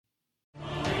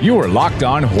You are Locked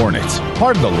On Hornets,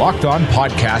 part of the Locked On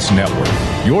Podcast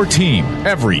Network. Your team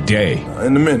every day.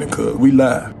 In a minute, cuz we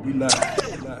live.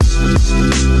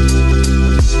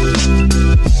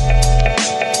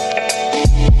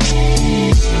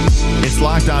 It's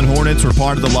Locked On Hornets. We're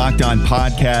part of the Locked On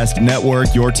Podcast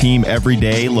Network, your team every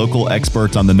day, local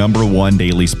experts on the #1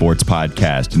 daily sports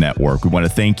podcast network. We want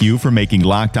to thank you for making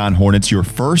Locked On Hornets your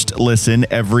first listen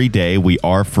every day. We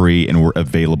are free and we're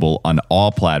available on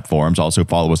all platforms. Also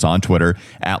follow us on Twitter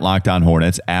at Locked On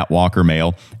Hornets, at Walker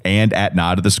Mail, and at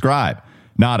Nada the Scribe.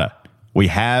 Nada, we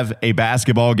have a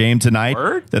basketball game tonight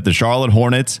that the Charlotte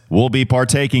Hornets will be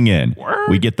partaking in.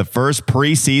 We get the first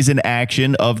preseason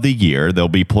action of the year. They'll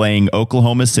be playing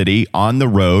Oklahoma City on the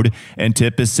road, and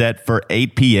tip is set for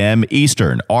 8 p.m.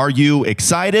 Eastern. Are you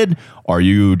excited? Are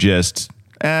you just,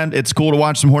 and it's cool to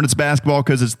watch some Hornets basketball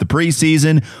because it's the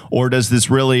preseason? Or does this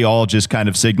really all just kind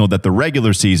of signal that the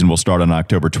regular season will start on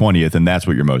October 20th, and that's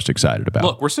what you're most excited about?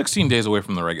 Look, we're 16 days away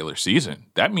from the regular season.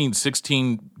 That means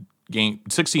 16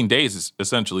 days is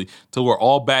essentially till we're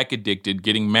all back addicted,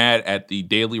 getting mad at the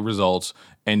daily results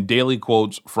and daily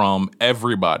quotes from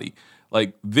everybody.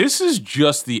 Like, this is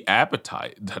just the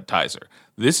appetizer.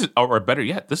 This is, or better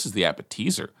yet, this is the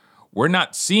appetizer. We're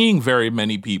not seeing very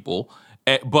many people,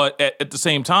 but at the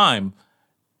same time,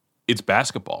 it's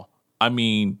basketball. I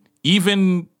mean,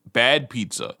 even bad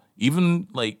pizza, even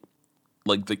like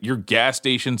your gas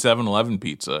station 7-Eleven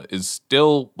pizza is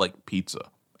still like pizza.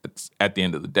 It's at the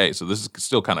end of the day. So this is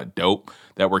still kind of dope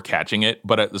that we're catching it,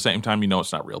 but at the same time,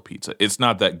 it's not real pizza. It's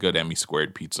not that good Emmy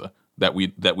squared pizza that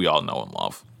we all know and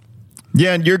love.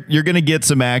 Yeah, and you're going to get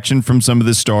some action from some of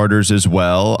the starters as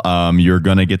well. You're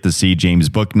going to get to see James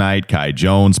Bouknight, Kai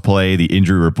Jones play. The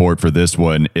injury report for this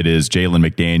one, it is Jalen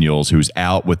McDaniels, who's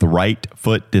out with right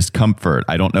foot discomfort.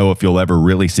 I don't know if you'll ever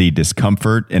really see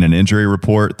discomfort in an injury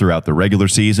report throughout the regular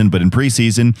season, but in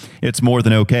preseason, it's more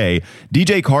than okay.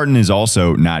 DJ Carton is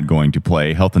also not going to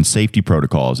play. Health and safety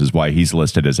protocols is why he's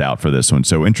listed as out for this one.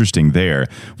 So interesting there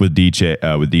with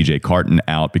DJ Carton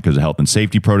out because of health and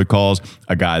safety protocols,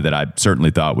 a guy that I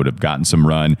certainly thought would have gotten some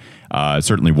run,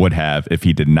 certainly would have if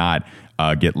he did not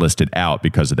get listed out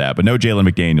because of that. But no Jalen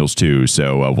McDaniels too,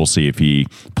 so we'll see if he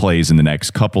plays in the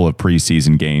next couple of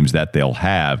preseason games that they'll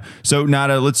have. So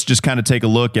Nada, let's just kind of take a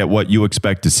look at what you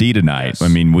expect to see tonight. Yes. I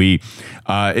mean,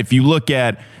 if you look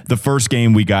at the first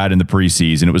game we got in the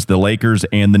preseason, it was the Lakers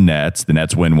and the Nets. The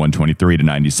Nets win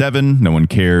 123-97. No one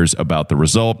cares about the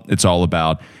result. It's all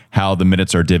about how the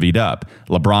minutes are divvied up.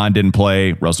 LeBron didn't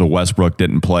play. Russell Westbrook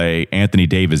didn't play. Anthony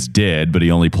Davis did, but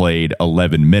he only played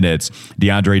 11 minutes.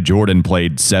 DeAndre Jordan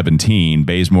played 17.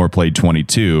 Bazemore played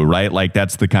 22, right? Like,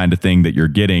 that's the kind of thing that you're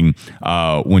getting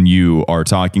when you are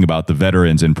talking about the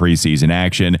veterans in preseason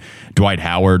action. Dwight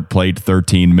Howard played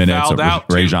 13 minutes.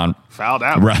 Fouled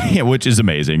out. Right, which is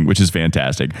amazing, which is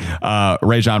fantastic.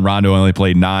 Rajon Rondo only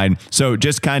played 9. So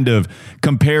just kind of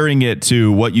comparing it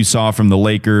to what you saw from the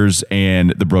Lakers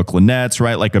and the Brooklyn Nets,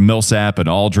 right? Like a Millsap and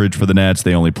Aldridge for the Nets,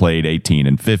 they only played 18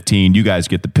 and 15. You guys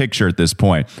get the picture at this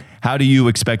point. How do you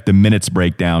expect the minutes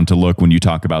breakdown to look when you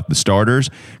talk about the starters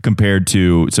compared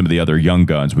to some of the other young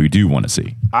guns we do want to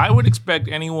see? I would expect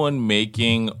anyone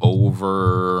making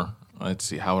over, let's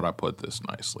see, how would I put this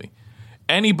nicely?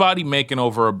 Anybody making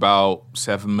over about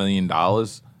 $7 million,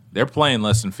 they're playing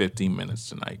less than 15 minutes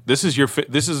tonight. This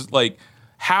is like,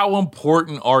 how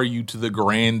important are you to the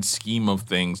grand scheme of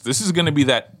things? This is going to be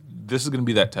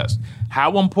that test.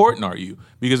 How important are you?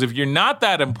 Because if you're not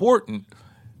that important,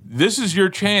 this is your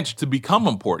chance to become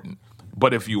important.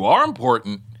 But if you are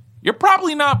important, you're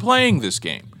probably not playing this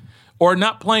game or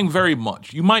not playing very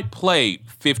much. You might play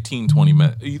 15, 20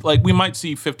 minutes. Like, we might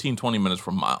see 15, 20 minutes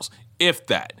from Miles, if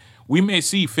that. We may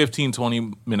see 15,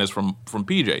 20 minutes from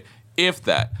PJ, if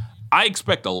that. I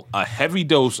expect a heavy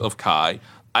dose of Kai.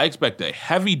 I expect a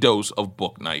heavy dose of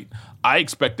Bouknight. I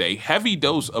expect a heavy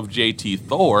dose of JT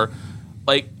Thor.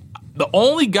 Like, the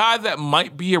only guy that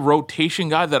might be a rotation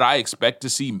guy that I expect to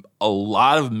see a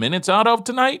lot of minutes out of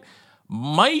tonight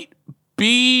might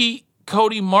be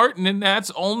Cody Martin, and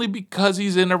that's only because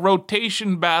he's in a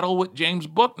rotation battle with James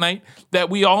Bouknight that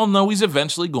we all know he's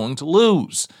eventually going to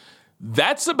lose.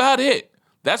 That's about it.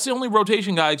 That's the only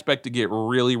rotation guy I expect to get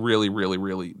really, really, really,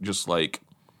 really just like,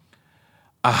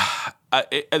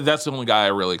 that's the only guy I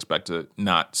really expect to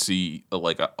not see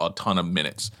like a ton of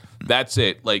minutes. That's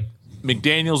it. Like,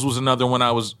 McDaniels was another one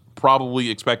I was probably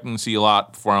expecting to see a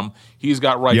lot from. He's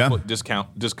got foot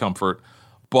discomfort,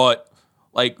 but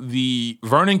like the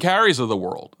Vernon Carries of the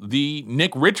world, the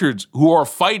Nick Richards who are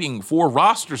fighting for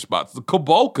roster spots, the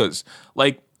Kubokas,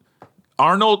 like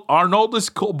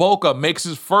Arnoldus Kuboka makes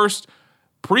his first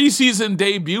preseason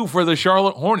debut for the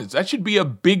Charlotte Hornets. That should be a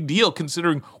big deal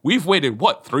considering we've waited,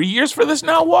 3 years for this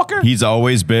now, Walker? He's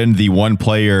always been the one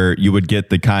player you would get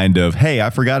the kind of, hey,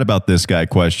 I forgot about this guy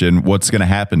question. What's going to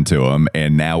happen to him?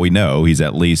 And now we know he's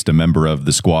at least a member of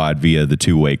the squad via the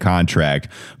two-way contract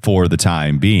for the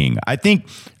time being. I think,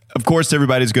 of course,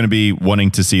 everybody's going to be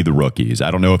wanting to see the rookies. I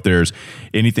don't know if there's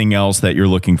anything else that you're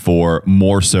looking for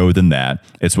more so than that.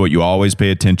 It's what you always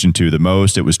pay attention to the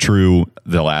most. It was true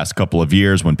the last couple of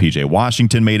years when PJ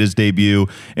Washington made his debut,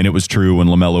 and it was true when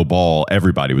LaMelo Ball.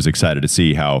 Everybody was excited to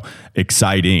see how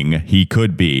exciting he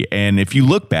could be. And if you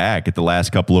look back at the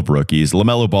last couple of rookies,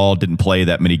 LaMelo Ball didn't play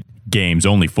that many games,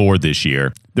 only 4 this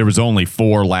year. There was only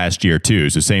 4 last year, too,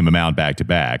 so same amount back to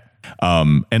back.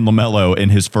 And LaMelo, in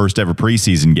his first ever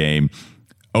preseason game,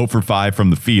 0 for 5 from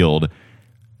the field,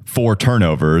 4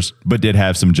 turnovers, but did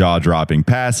have some jaw-dropping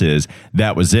passes.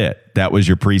 That was it. That was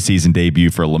your preseason debut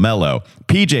for LaMelo.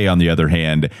 PJ, on the other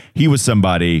hand, he was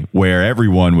somebody where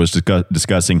everyone was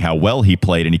discussing how well he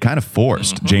played, and he kind of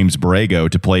forced James Borrego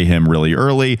to play him really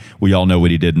early. We all know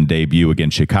what he did in debut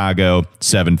against Chicago,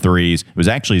 7 threes. It was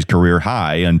actually his career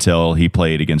high until he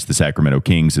played against the Sacramento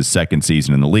Kings his second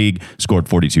season in the league, scored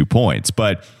 42 points.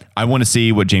 But I want to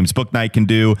see what James Bouknight can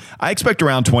do. I expect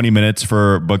around 20 minutes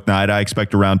for Bouknight. I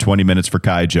expect around 20 minutes for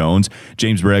Kai Jones.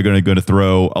 James Borrego is going to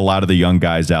throw a lot of the young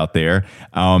guys out there,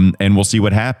 and we'll see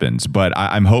what happens. But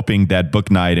I'm hoping that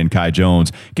Bouknight and Kai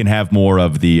Jones can have more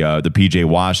of the PJ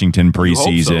Washington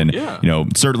preseason. So, yeah.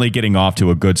 Certainly getting off to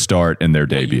a good start in their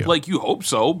debut. You hope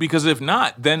so, because if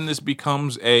not, then this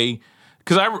becomes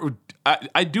because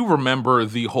I do remember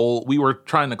the whole, we were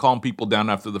trying to calm people down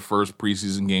after the first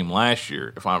preseason game last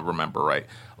year, if I remember right.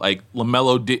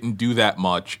 LaMelo didn't do that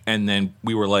much, and then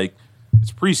we were like,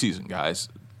 it's preseason, guys.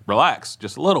 Relax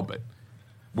just a little bit.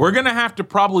 We're going to have to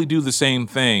probably do the same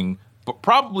thing, but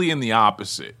probably in the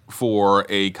opposite for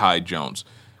a Kai Jones,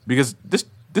 because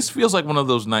this feels like one of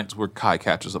those nights where Kai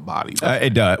catches a body.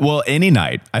 It does. Well, any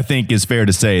night, I think, is fair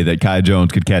to say that Kai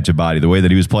Jones could catch a body. The way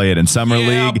that he was playing in Summer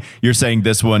League, you're saying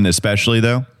this one especially,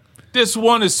 though? This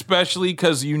one especially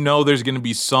because there's going to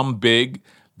be some big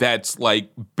that's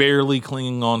barely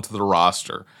clinging on to the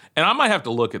roster. And I might have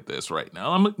to look at this right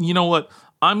now. You know what?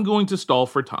 I'm going to stall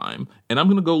for time, and I'm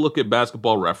going to go look at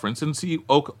Basketball Reference and see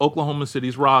Oklahoma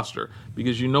City's roster,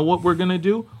 because you know what we're going to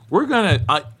do? I'm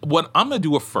going to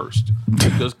do it first.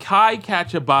 Does Kai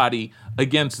catch a body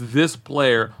against this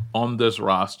player on this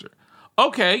roster?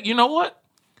 Okay, you know what?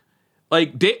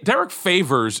 Derek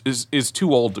Favors is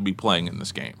too old to be playing in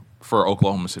this game for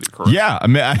Oklahoma City, correct? Yeah, I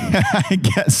mean, I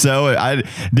guess so.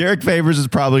 Derek Favors is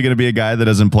probably going to be a guy that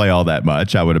doesn't play all that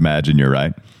much. I would imagine you're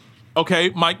right. Okay,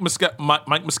 Mike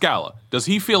Muscala. Does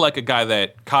he feel like a guy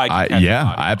that Kai can catch?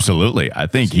 Yeah, absolutely. I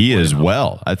think he is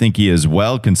well. I think he is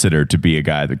well considered to be a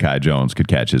guy that Kai Jones could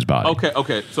catch his body.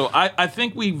 Okay. So I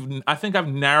think I've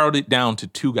narrowed it down to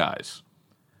 2 guys.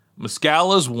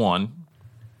 Muscala's one.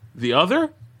 The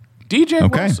other,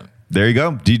 DJ Wilson. There you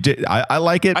go. DJ, I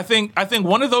like it. I think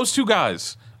one of those 2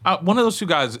 guys.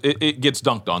 It gets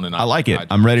dunked on tonight. I like it.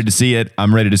 I'm ready to see it.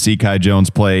 I'm ready to see Kai Jones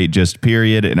play, just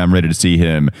period, and I'm ready to see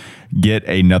him get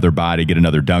another body, get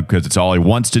another dunk, because it's all he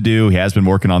wants to do. He has been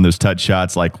working on those touch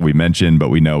shots like we mentioned, but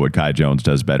we know what Kai Jones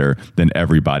does better than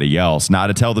everybody else. Now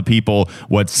to tell the people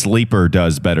what Sleeper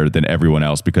does better than everyone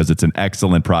else, because it's an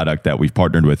excellent product that we've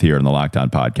partnered with here in the Locked On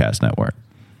Podcast Network.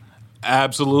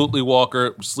 Absolutely,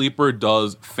 Walker. Sleeper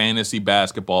does fantasy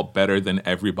basketball better than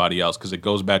everybody else, because it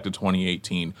goes back to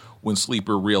 2018 when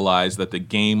Sleeper realized that the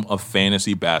game of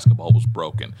fantasy basketball was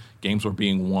broken. Games were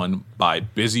being won by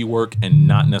busy work and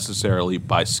not necessarily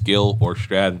by skill or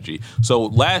strategy. So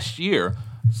last year,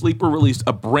 Sleeper released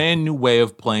a brand new way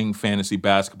of playing fantasy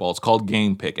basketball. It's called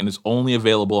Game Pick, and it's only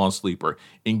available on Sleeper.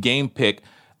 In Game Pick,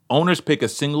 owners pick a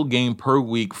single game per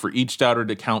week for each starter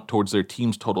to count towards their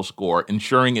team's total score,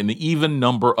 ensuring an even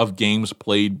number of games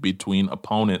played between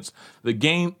opponents. The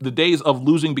days of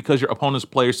losing because your opponent's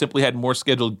players simply had more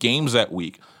scheduled games that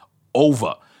week,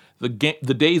 over. The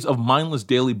days of mindless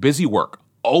daily busy work,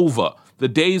 over. The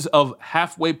days of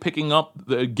giving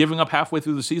up halfway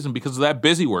through the season because of that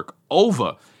busy work,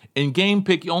 over. In Game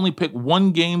Pick, you only pick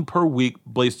 1 game per week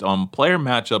based on player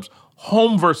matchups,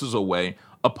 home versus away,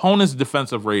 opponent's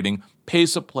defensive rating,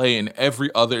 pace of play, and every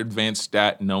other advanced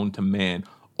stat known to man.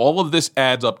 All of this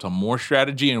adds up to more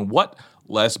strategy and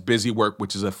less busy work,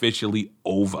 which is officially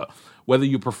over. Whether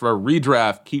you prefer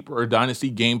redraft, keeper, or dynasty,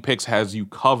 Game Picks has you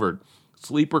covered.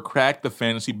 Sleeper cracked the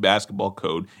fantasy basketball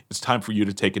code. It's time for you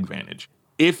to take advantage.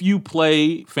 If you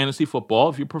play fantasy football,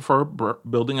 if you prefer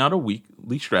building out a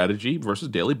weekly strategy versus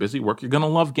daily busy work, you're going to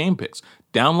love Game Picks.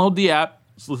 Download the app,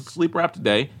 Sleeper app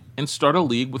today, and start a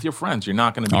league with your friends. You're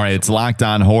not going to be. All right, it's Locked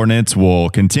On Hornets. We'll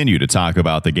continue to talk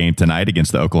about the game tonight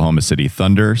against the Oklahoma City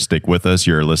Thunder. Stick with us.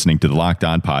 You're listening to the Locked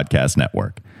On Podcast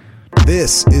Network.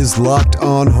 This is Locked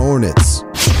On Hornets.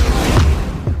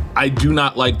 I do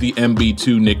not like the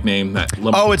MB2 nickname.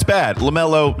 It's bad.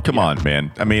 LaMelo, come on,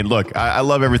 man. I mean, look, I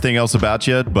love everything else about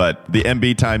you, but the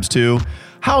MB times 2.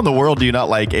 How in the world do you not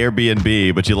like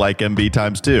Airbnb, but you like MB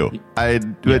times 2?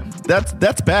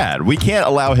 That's bad. We can't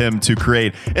allow him to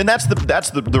create, and that's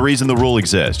the reason the rule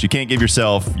exists. You can't give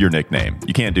yourself your nickname.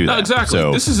 You can't do that. No, exactly.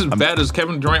 So, this is as bad as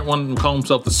Kevin Durant wanted to call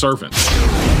himself the servant.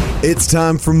 It's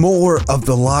time for more of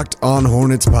the Locked On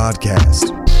Hornets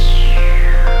podcast.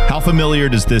 How familiar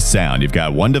does this sound? You've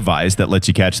got one device that lets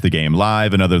you catch the game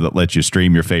live, another that lets you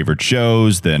stream your favorite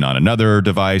shows. Then on another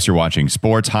device, you're watching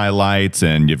sports highlights,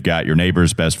 and you've got your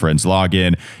neighbor's best friend's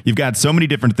login. You've got so many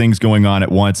different things going on at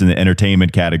once in the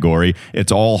entertainment category. It's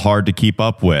all hard to keep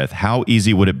up with. How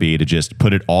easy would it be to just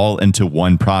put it all into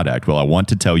one product? Well, I want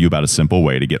to tell you about a simple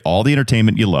way to get all the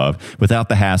entertainment you love without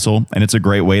the hassle, and it's a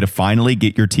great way to finally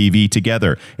get your TV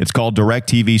together. It's called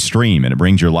DirecTV Stream, and it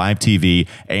brings your live TV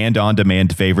and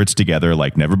on-demand favorites together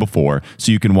like never before,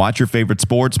 so you can watch your favorite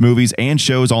sports, movies, and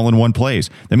shows all in one place.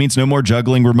 That means no more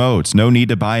juggling remotes, no need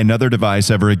to buy another device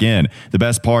ever again. The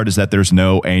best part is that there's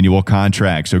no annual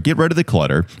contract, so get rid of the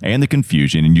clutter and the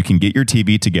confusion, and you can get your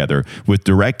TV together with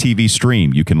DirecTV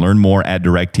Stream. You can learn more at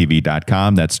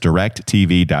directtv.com. That's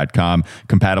directtv.com.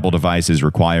 Compatible devices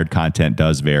required. Content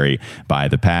does vary by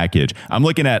the package. I'm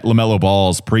looking at LaMelo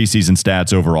Ball's preseason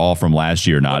stats overall from last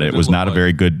year. It was not a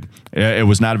very good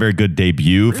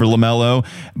debut for LaMelo,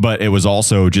 but it was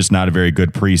also just not a very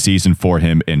good preseason for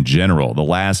him in general. The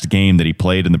last game that he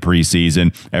played in the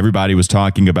preseason, everybody was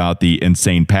talking about the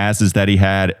insane passes that he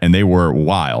had, and they were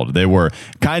wild. They were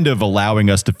kind of allowing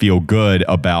us to feel good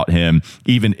about him,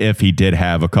 even if he did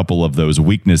have a couple of those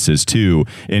weaknesses too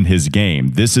in his game.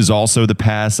 This is also the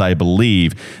pass, I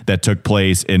believe, that took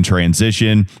place in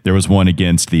transition. There was one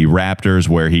against the Raptors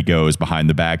where he goes behind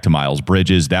the back to Miles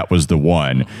Bridges. That was the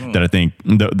one that I think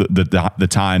the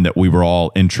time that we were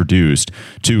all introduced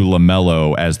to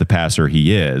LaMelo as the passer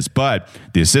he is. But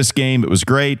the assist game, it was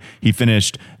great. He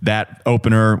finished that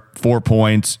opener 4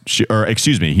 points,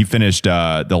 he finished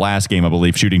the last game, I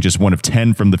believe, shooting just 1 of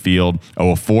 10 from the field,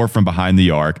 0 of 4 from behind the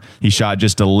arc. He shot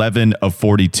just 11 of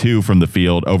 42 from the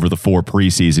field over the 4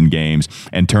 preseason games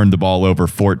and turned the ball over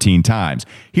 14 times.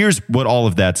 Here's what all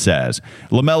of that says.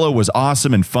 LaMelo was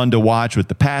awesome and fun to watch with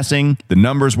the passing. The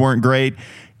numbers weren't great.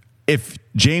 If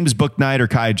James Bouknight or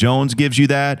Kai Jones gives you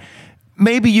that,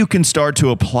 maybe you can start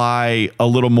to apply a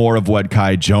little more of what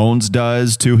Kai Jones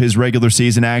does to his regular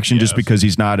season action, just because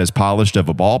he's not as polished of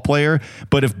a ball player.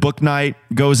 But if Bouknight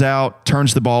goes out,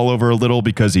 turns the ball over a little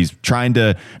because he's trying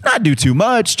to not do too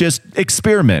much, just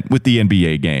experiment with the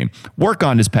NBA game, work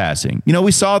on his passing.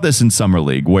 We saw this in Summer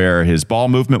League where his ball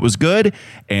movement was good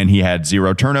and he had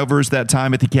 0 turnovers that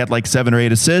time. I think he had like 7 or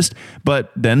 8 assists,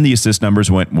 but then the assist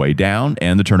numbers went way down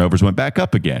and the turnovers went back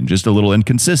up again, just a little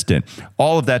inconsistent.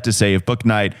 All of that to say, if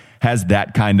Bouknight has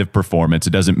that kind of performance,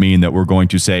 it doesn't mean that we're going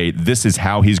to say this is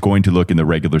how he's going to look in the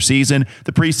regular season.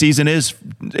 The preseason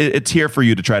it's here for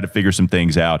you to try to figure some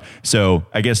things out. So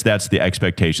I guess that's the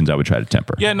expectations I would try to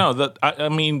temper. Yeah, no, I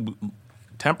mean,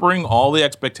 tempering all the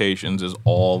expectations is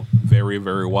all very,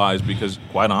 very wise because,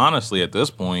 quite honestly, at this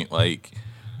point, like,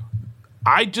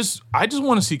 I just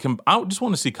want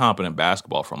to see competent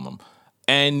basketball from them,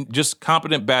 and just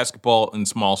competent basketball in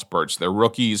small spurts. They're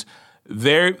rookies.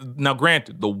 Now,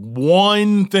 granted, the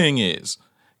one thing is,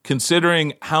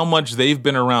 considering how much they've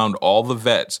been around all the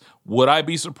vets, would I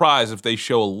be surprised if they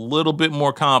show a little bit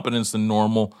more competence than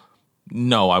normal?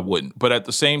 No, I wouldn't. But at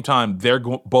the same time, they're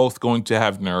both going to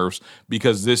have nerves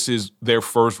because this is their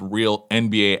first real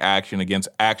NBA action against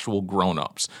actual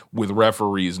grown-ups with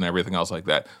referees and everything else like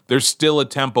that. There's still a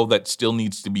tempo that still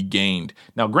needs to be gained.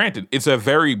 Now, granted, it's a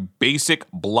very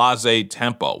basic, blasé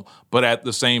tempo, but at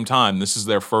the same time, this is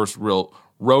their first real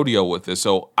rodeo with this.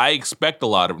 So I expect a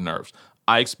lot of nerves.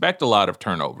 I expect a lot of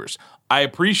turnovers. I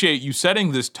appreciate you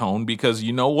setting this tone because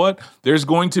you know what? There's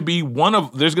going to be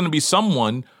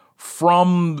someone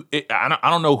from, I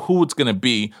don't know who it's going to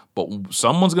be, but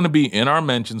someone's going to be in our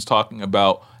mentions talking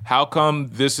about how come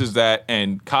this is that,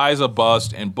 and Kai's a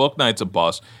bust, and Bouknight's a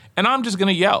bust, and I'm just going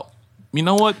to yell. You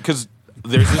know what? Because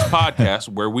there's this podcast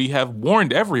where we have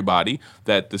warned everybody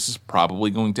that this is probably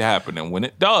going to happen, and when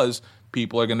it does,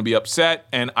 people are going to be upset,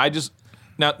 and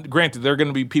now, granted, there are going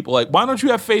to be people like, why don't you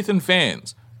have faith in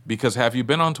fans? Because have you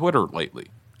been on Twitter lately?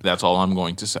 That's all I'm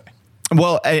going to say.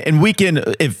 Well, and we can,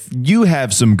 if you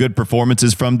have some good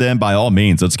performances from them, by all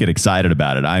means, let's get excited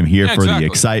about it. I'm here for the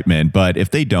excitement. But if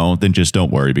they don't, then just don't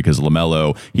worry, because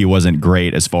LaMelo, he wasn't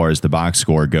great as far as the box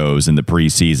score goes in the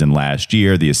preseason last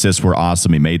year. The assists were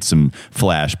awesome. He made some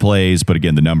flash plays, but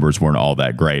again, the numbers weren't all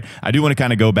that great. I do want to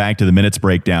kind of go back to the minutes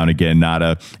breakdown again,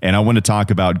 Nada, and I want to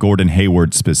talk about Gordon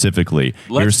Hayward specifically.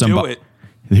 Let's do it.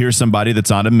 Here's somebody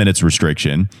that's on a minutes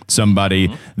restriction,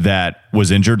 somebody that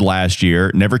was injured last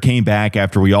year, never came back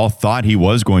after we all thought he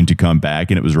was going to come back,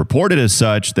 and it was reported as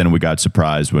such. Then we got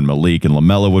surprised when Malik and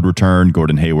LaMelo would return.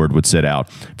 Gordon Hayward would sit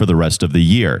out for the rest of the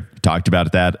year. Talked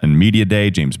about that in media day.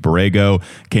 James Borrego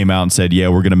came out and said, yeah,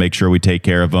 we're going to make sure we take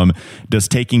care of him. Does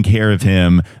taking care of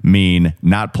him mean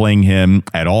not playing him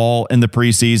at all in the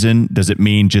preseason? Does it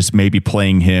mean just maybe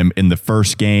playing him in the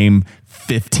first game,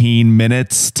 15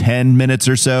 minutes, 10 minutes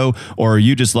or so? Or are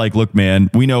you just like, look,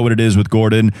 man, we know what it is with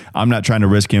Gordon. I'm not trying to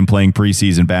risk him playing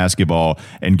preseason basketball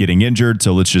and getting injured,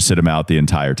 so let's just sit him out the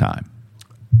entire time.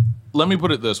 Let me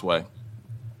put it this way.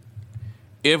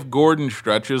 If Gordon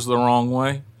stretches the wrong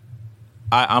way,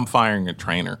 I'm firing a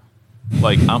trainer.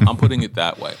 Like, I'm putting it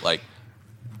that way. Like,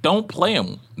 don't play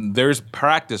him. There's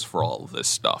practice for all of this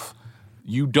stuff.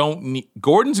 You don't need.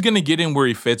 Gordon's going to get in where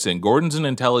he fits in. Gordon's an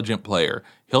intelligent player.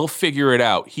 He'll figure it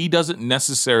out. He doesn't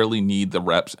necessarily need the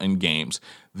reps and games.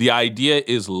 The idea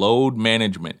is load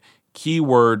management.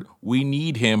 Keyword: we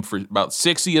need him for about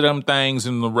 60 of them things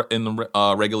in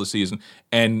the regular season,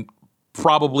 and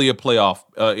probably a playoff,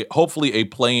 hopefully a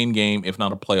play-in game, if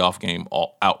not a playoff game,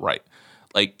 outright.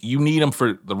 Like, you need him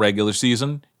for the regular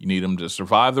season. You need him to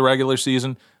survive the regular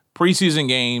season. Preseason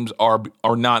games are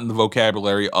not in the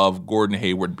vocabulary of Gordon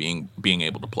Hayward being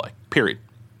able to play, period.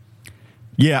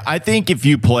 Yeah, I think if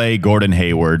you play Gordon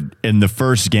Hayward in the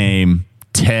first game,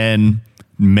 10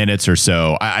 minutes or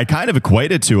so, I kind of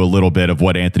equate it to a little bit of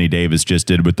what Anthony Davis just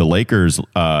did with the Lakers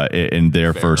in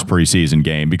their first preseason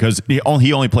game, because he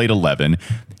only played 11.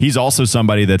 He's also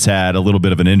somebody that's had a little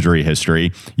bit of an injury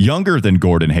history, younger than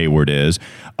Gordon Hayward is,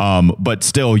 but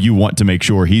still you want to make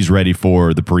sure he's ready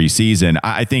for the preseason.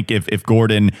 I think if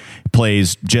Gordon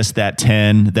plays just that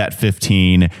 10, that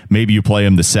 15, maybe you play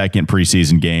him the second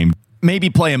preseason game.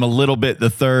 Maybe play him a little bit the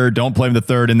third, don't play him the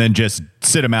third, and then just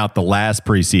sit him out the last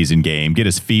preseason game, get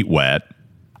his feet wet.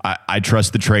 I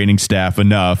trust the training staff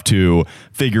enough to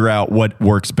figure out what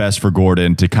works best for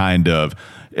Gordon to kind of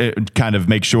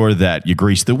make sure that you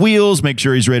grease the wheels, make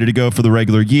sure he's ready to go for the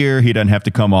regular year. He doesn't have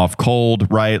to come off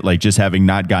cold, right? Like, just having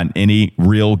not gotten any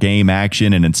real game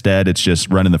action, and instead it's just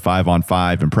running the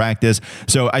 5-on-5 in practice.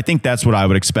 So I think that's what I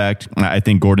would expect. I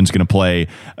think Gordon's going to play,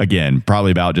 again,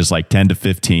 probably about just like 10 to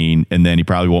 15, and then he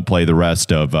probably won't play the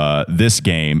rest of this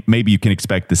game. Maybe you can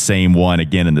expect the same one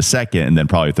again in the second, and then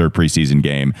probably third preseason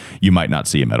game, you might not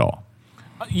see him at all.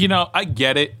 I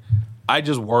get it. I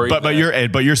just worry. But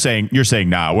you're saying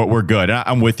nah, we're good.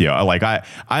 I'm with you.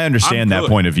 I understand that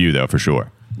point of view though, for sure.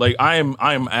 Like, I am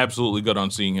absolutely good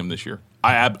on seeing him this year.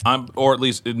 I'm or at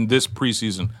least in this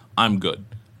preseason, I'm good.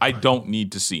 I don't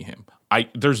need to see him.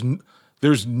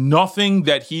 There's nothing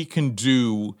that he can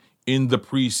do in the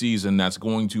preseason that's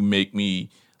going to make me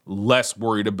less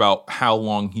worried about how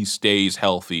long he stays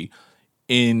healthy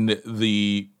in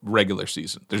the regular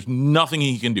season. There's nothing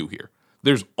he can do here.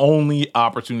 There's only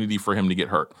opportunity for him to get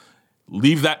hurt.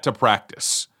 Leave that to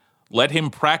practice. Let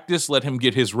him practice. Let him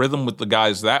get his rhythm with the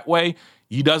guys that way.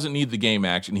 He doesn't need the game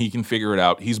action. He can figure it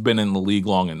out. He's been in the league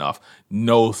long enough.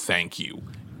 No, thank you.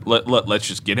 Let's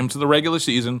just get him to the regular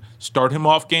season, start him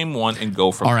off game one, and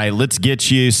go from there. All right, let's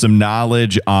get you some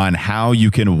knowledge on how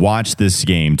you can watch this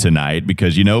game tonight,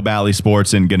 because Bally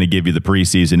Sports isn't going to give you the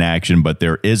preseason action, but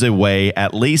there is a way,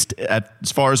 at least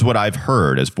as far as what I've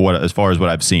heard, as far as what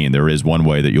I've seen, there is one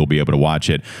way that you'll be able to watch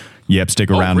it. Yep,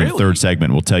 stick around in the third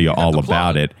segment. We'll tell you all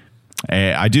about it.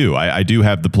 I do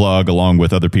have the plug along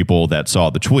with other people that saw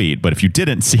the tweet, but if you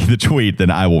didn't see the tweet, then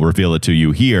I will reveal it to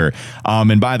you here.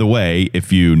 And by the way,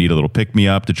 if you need a little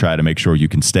pick-me-up to try to make sure you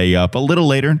can stay up a little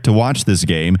later to watch this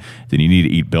game, then you need to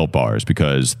eat Built Bars,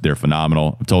 because they're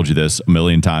phenomenal. I've told you this a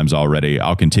million times already.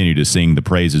 I'll continue to sing the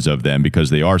praises of them because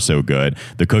they are so good.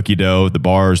 The cookie dough, the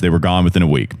bars, they were gone within a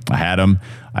week. I had them.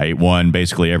 I ate one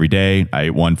basically every day. I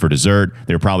ate one for dessert.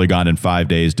 They were probably gone in 5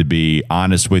 days, to be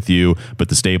honest with you, but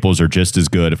the staples are just as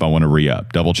good if I want to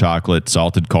re-up. Double chocolate,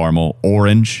 salted caramel,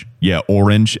 orange. Yeah,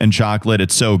 orange and chocolate.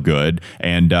 It's so good.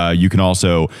 And you can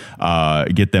also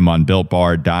get them on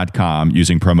BuiltBar.com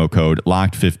using promo code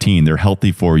LOCKED15. They're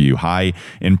healthy for you. High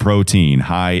in protein,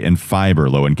 high in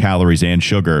fiber, low in calories and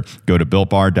sugar. Go to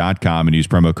BuiltBar.com and use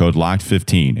promo code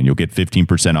LOCKED15, and you'll get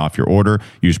 15% off your order.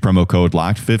 Use promo code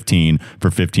LOCKED15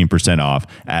 for 15% off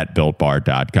at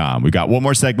BuiltBar.com. We've got one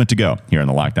more segment to go here on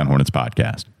the Locked On Hornets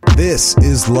podcast. This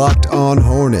is Locked On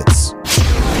Hornets.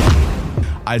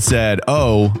 I said,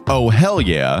 oh, hell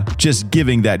yeah, just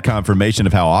giving that confirmation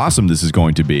of how awesome this is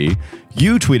going to be.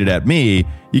 You tweeted at me,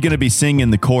 you're going to be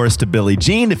singing the chorus to Billie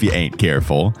Jean if you ain't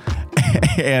careful.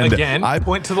 And again, I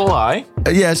point to the lie.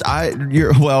 Yes,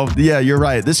 you're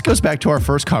right. This goes back to our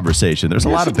first conversation. There's a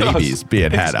lot of babies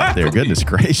being had out there. Goodness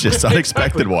gracious,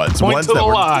 unexpected ones. Point to the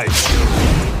lie.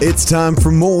 It's time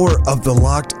for more of the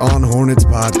Locked On Hornets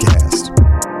podcast.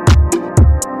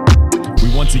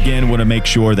 We once again want to make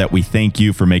sure that we thank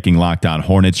you for making Locked On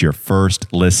Hornets your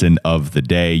first listen of the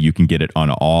day. You can get it on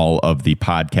all of the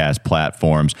podcast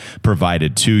platforms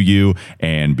provided to you.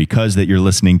 And because that you're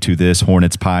listening to this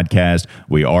Hornets podcast,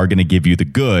 we are going to give you the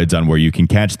goods on where you can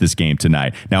catch this game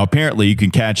tonight. Now, apparently, you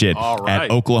can catch it at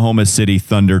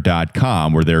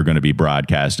OklahomaCityThunder.com, where they're going to be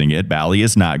broadcasting it. Bally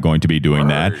is not going to be doing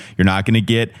that. You're not going to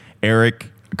get Eric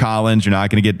Collins, you're not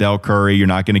going to get Del Curry, you're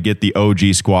not going to get the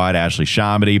OG squad, Ashley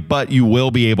Shamity, but you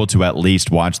will be able to at least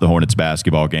watch the Hornets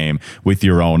basketball game with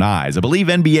your own eyes. I believe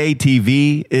NBA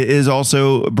TV is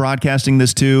also broadcasting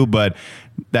this too, but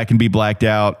that can be blacked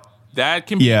out. That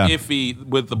can be iffy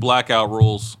with the blackout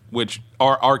rules, which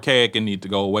are archaic and need to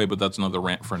go away, but that's another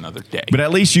rant for another day. But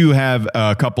at least you have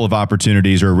a couple of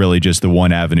opportunities, or really just the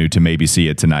one avenue to maybe see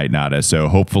it tonight, Nada. So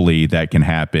hopefully that can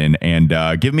happen. And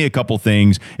give me a couple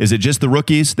things. Is it just the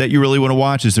rookies that you really want to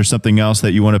watch? Is there something else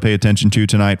that you want to pay attention to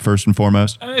tonight, first and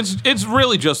foremost? It's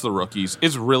really just the rookies.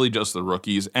 It's really just the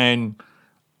rookies. And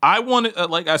I want to,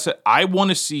 like I said, I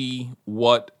want to see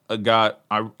what a guy,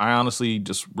 I honestly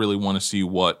just really want to see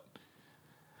what,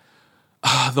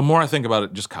 the more I think about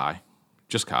it, just Kai.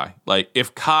 Like,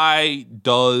 if Kai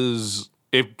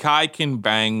can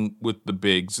bang with the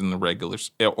bigs in the regulars,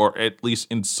 or at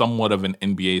least in somewhat of an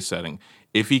NBA setting,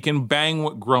 if he can bang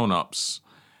with grown-ups,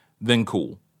 then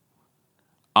cool.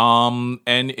 And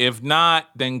if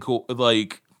not, then cool.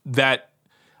 Like, that,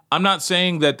 I'm not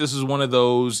saying that this is one of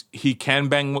those he can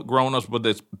bang with grown-ups, but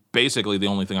that's basically the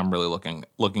only thing I'm really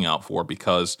looking out for,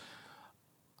 because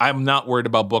I'm not worried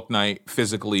about Bouknight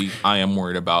physically. I am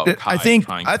worried about Kai. I think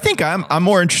I'm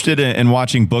more interested in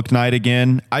watching Bouknight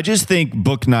again. I just think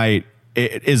Bouknight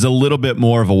is a little bit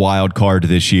more of a wild card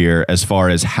this year as far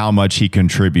as how much he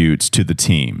contributes to the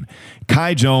team.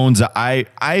 Kai Jones, I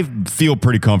feel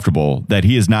pretty comfortable that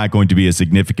he is not going to be a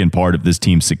significant part of this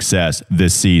team's success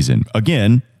this season.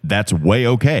 Again, that's way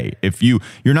okay. If you're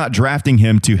not drafting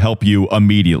him to help you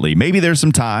immediately. Maybe there's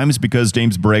some times because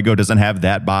James Borrego doesn't have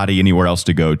that body anywhere else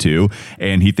to go to,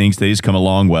 and he thinks that he's come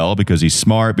along well because he's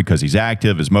smart, because he's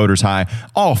active, his motor's high.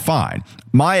 All fine.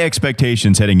 My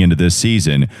expectations heading into this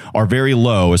season are very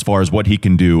low as far as what he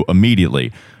can do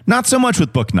immediately. Not so much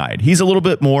with Bouknight. He's a little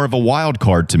bit more of a wild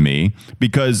card to me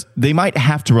because they might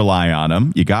have to rely on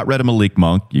him. You got rid of Malik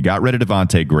Monk. You got rid of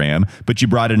Devontae Graham, but you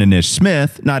brought in Anish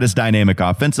Smith, not as dynamic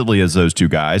offensively as those two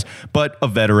guys, but a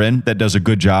veteran that does a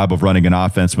good job of running an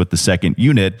offense with the second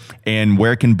unit. And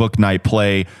where can Bouknight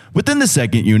play within the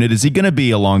second unit? Is he going to be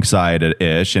alongside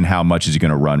Ish, and how much is he going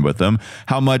to run with them?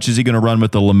 How much is he going to run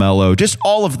with the LaMelo? Just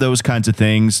all of those kinds of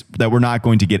things that we're not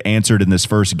going to get answered in this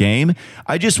first game.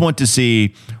 I just want to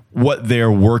see what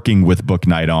they're working with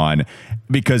Bouknight on,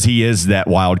 because he is that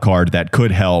wild card that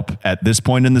could help at this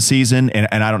point in the season.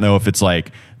 And I don't know if it's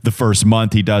like the first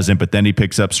month he doesn't, but then he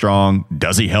picks up strong.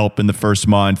 Does he help in the first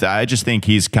month? I just think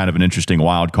he's kind of an interesting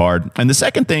wild card. And the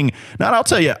second thing, I'll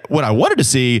tell you what I wanted to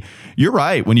see. You're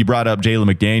right when you brought up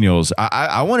Jalen McDaniels.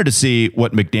 I wanted to see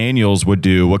what McDaniels would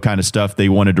do, what kind of stuff they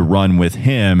wanted to run with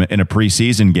him in a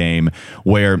preseason game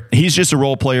where he's just a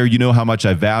role player. You know how much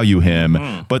I value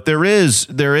him, but there is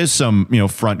some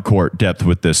front court depth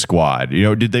with this squad.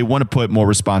 Did they want to put more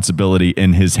responsibility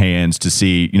in his hands to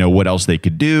see what else they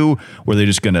could do? Were they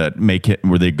just going to make it?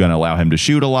 Were they going to allow him to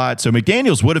shoot a lot? So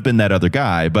McDaniels would have been that other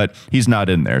guy, but he's not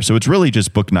in there. So it's really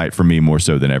just Bouknight for me more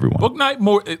so than everyone. Bouknight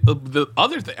more. The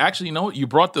other thing, actually, you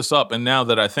brought this up, and now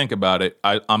that I think about it,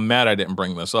 I'm mad I didn't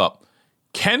bring this up.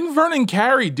 Can Vernon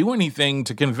Carey do anything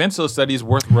to convince us that he's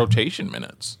worth rotation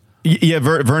minutes? Yeah,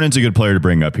 Vernon's a good player to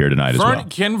bring up here tonight as well.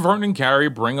 Can Vernon Carey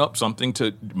bring up something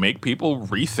to make people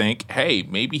rethink, hey,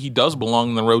 maybe he does belong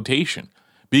in the rotation?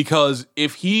 Because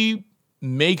if he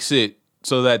makes it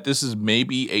so that this is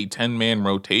maybe a 10-man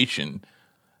rotation,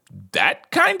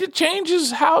 that kind of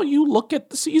changes how you look at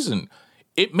the season.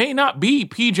 It may not be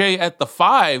PJ at the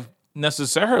 5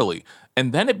 necessarily.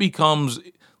 And then it becomes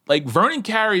like Vernon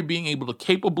Carey being able to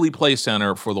capably play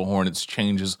center for the Hornets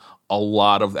changes a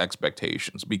lot of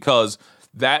expectations, because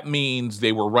that means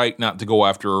they were right not to go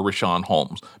after a Richaun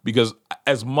Holmes. Because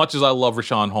as much as I love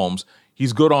Richaun Holmes,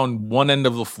 he's good on one end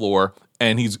of the floor,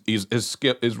 and his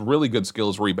really good skill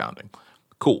is rebounding.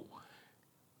 Cool.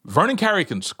 Vernon Carey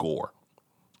can score.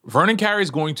 Vernon Carey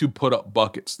is going to put up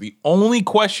buckets. The only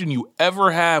question you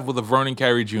ever have with a Vernon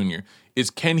Carey Jr. is,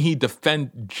 can he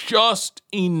defend just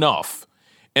enough?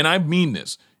 And I mean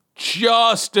this,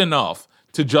 just enough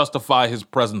to justify his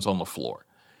presence on the floor.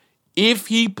 If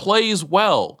he plays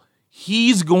well,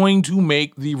 he's going to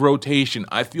make the rotation.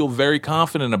 I feel very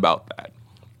confident about that.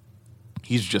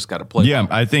 He's just got to play. Yeah, well.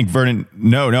 I think Vernon.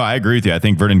 No, I agree with you. I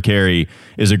think Vernon Carey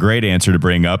is a great answer to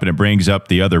bring up, and it brings up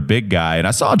the other big guy. And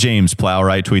I saw James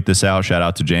Plowright tweet this out. Shout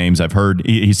out to James.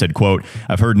 He said, quote,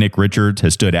 "I've heard Nick Richards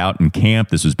has stood out in camp."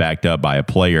 This was backed up by a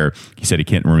player. He said he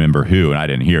can't remember who, and I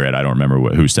didn't hear it. I don't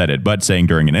remember who said it, but saying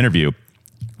during an interview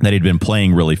that he'd been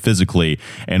playing really physically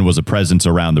and was a presence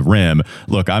around the rim.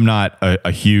 Look, I'm not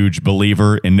a huge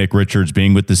believer in Nick Richards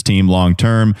being with this team long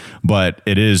term, but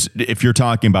it is, if you're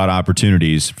talking about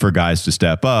opportunities for guys to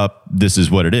step up, this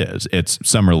is what it is. It's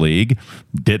Summer League.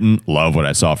 Didn't love what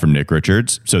I saw from Nick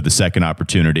Richards. So the second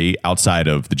opportunity outside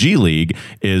of the G League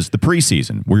is the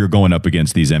preseason, where you're going up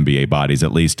against these NBA bodies,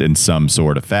 at least in some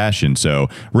sort of fashion. So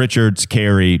Richards,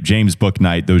 Carey, James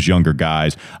Bouknight, those younger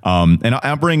guys. And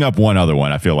I'll bring up one other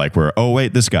one. I feel like we're, oh,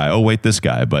 wait, this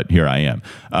guy, but here I am.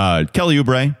 Kelly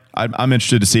Oubre, I'm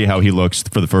interested to see how he looks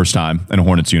for the first time in a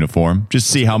Hornets uniform. Just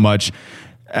see how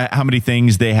many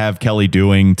things they have Kelly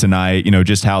doing tonight,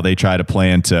 just how they try to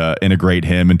plan to integrate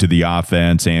him into the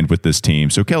offense and with this team.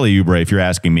 So Kelly Oubre, if you're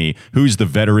asking me, who's the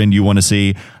veteran you want to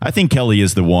see? I think Kelly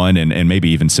is the one, and maybe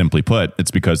even simply put,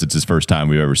 it's because it's his first time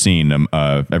we've ever seen him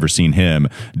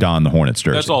don the Hornets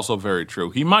jersey. That's also very true.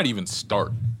 He might even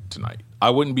start tonight. I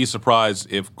wouldn't be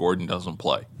surprised if Gordon doesn't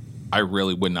play. I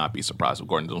really would not be surprised if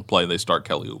Gordon doesn't play. They start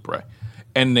Kelly Oubre.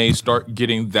 And they start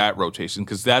getting that rotation,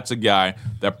 because that's a guy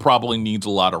that probably needs a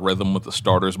lot of rhythm with the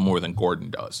starters more than Gordon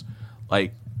does.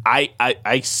 Like,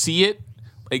 I see it.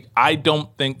 Like, I don't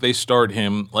think they start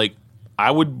him. Like, I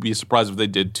would be surprised if they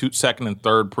did second and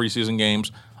third preseason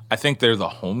games. I think they're the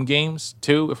home games,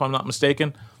 too, if I'm not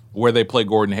mistaken, where they play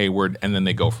Gordon Hayward, and then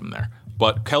they go from there.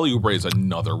 But Kelly Oubre is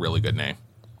another really good name.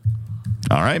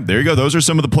 All right, there you go. Those are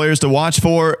some of the players to watch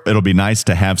for. It'll be nice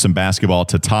to have some basketball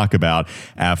to talk about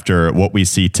after what we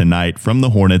see tonight from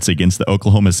the Hornets against the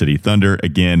Oklahoma City Thunder.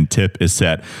 Again, tip is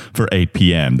set for 8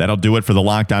 p.m. That'll do it for the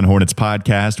Locked On Hornets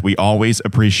podcast. We always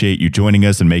appreciate you joining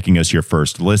us and making us your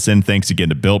first listen. Thanks again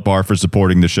to Built Bar for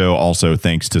supporting the show. Also,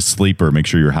 thanks to Sleeper. Make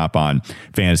sure you hop on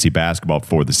fantasy basketball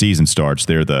before the season starts.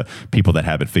 They're the people that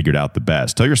have it figured out the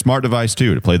best. Tell your smart device,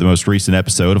 too, to play the most recent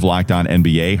episode of Locked On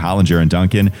NBA. Hollinger and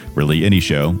Duncan, really any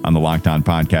show on the Locked On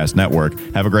Podcast Network.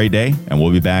 Have a great day, and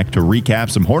we'll be back to recap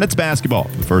some Hornets basketball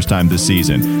for the first time this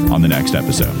season on the next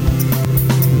episode.